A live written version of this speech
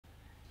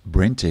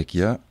BrenTech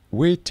here,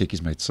 where tech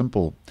is made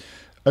simple.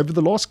 Over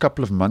the last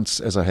couple of months,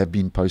 as I have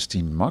been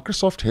posting,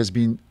 Microsoft has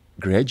been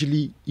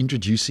gradually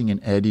introducing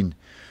and adding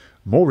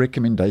more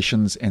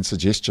recommendations and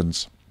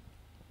suggestions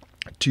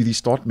to the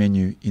Start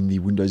menu in the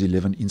Windows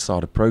 11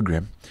 Insider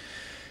program.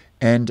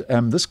 And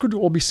this could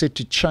all be set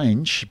to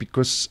change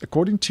because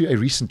according to a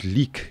recent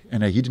leak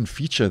and a hidden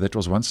feature that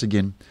was once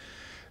again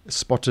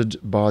spotted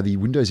by the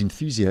Windows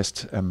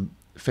enthusiast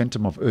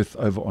Phantom of Earth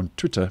over on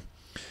Twitter,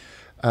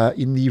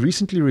 in the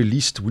recently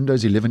released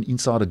Windows 11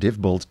 Insider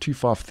Dev Build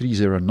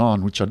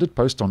 25309, which I did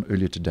post on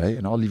earlier today,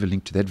 and I'll leave a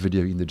link to that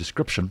video in the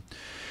description.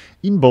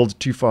 In Build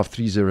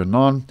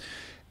 25309,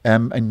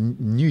 a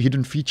new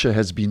hidden feature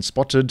has been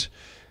spotted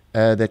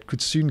that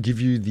could soon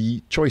give you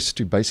the choice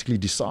to basically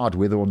decide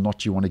whether or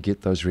not you want to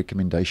get those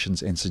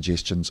recommendations and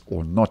suggestions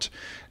or not.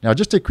 Now,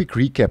 just a quick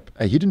recap.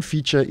 A hidden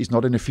feature is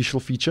not an official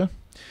feature.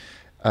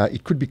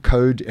 It could be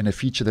code and a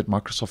feature that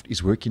Microsoft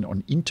is working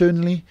on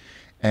internally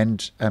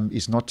and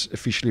is not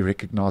officially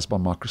recognized by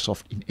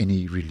Microsoft in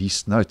any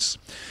release notes.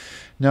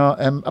 Now,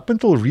 up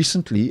until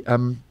recently,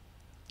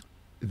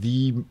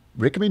 the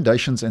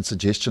recommendations and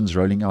suggestions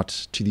rolling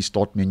out to the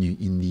Start menu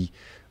in the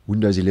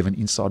Windows 11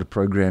 Insider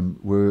program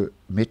were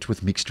met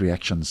with mixed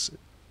reactions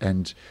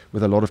and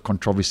with a lot of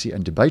controversy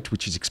and debate,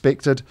 which is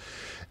expected,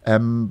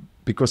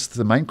 because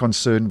the main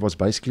concern was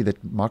basically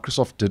that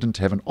Microsoft didn't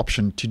have an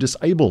option to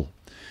disable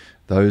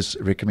those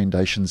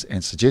recommendations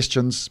and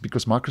suggestions,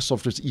 because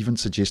Microsoft is even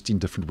suggesting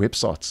different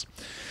websites.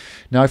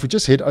 Now, if we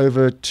just head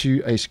over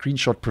to a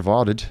screenshot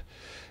provided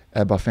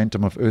by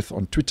Phantom of Earth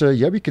on Twitter,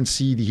 here we can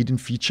see the hidden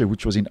feature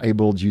which was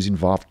enabled using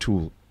Vive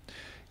Tool.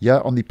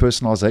 Here on the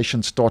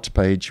personalization start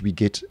page, we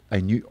get a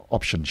new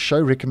option,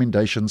 show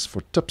recommendations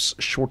for tips,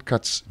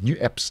 shortcuts, new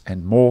apps,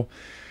 and more.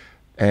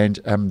 And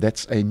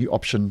that's a new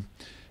option,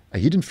 a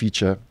hidden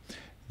feature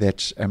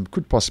that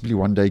could possibly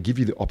one day give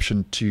you the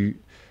option to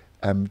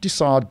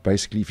decide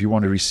basically if you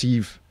want to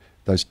receive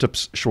those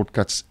tips,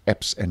 shortcuts,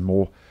 apps, and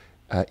more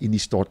in the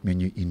Start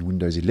menu in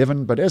Windows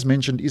 11. But as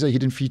mentioned, is a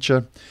hidden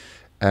feature,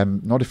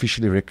 not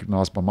officially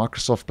recognized by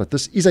Microsoft, but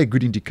this is a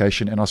good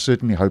indication, and I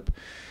certainly hope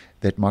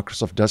that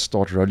Microsoft does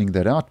start rolling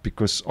that out,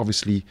 because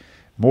obviously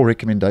more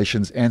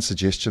recommendations and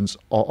suggestions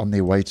are on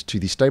their way to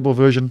the stable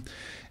version,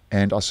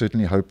 and I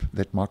certainly hope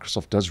that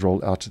Microsoft does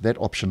roll out that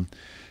option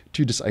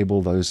to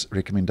disable those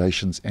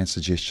recommendations and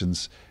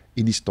suggestions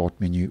in the Start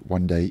menu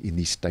one day in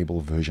the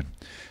stable version.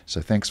 So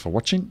thanks for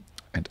watching,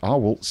 and I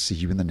will see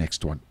you in the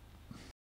next one.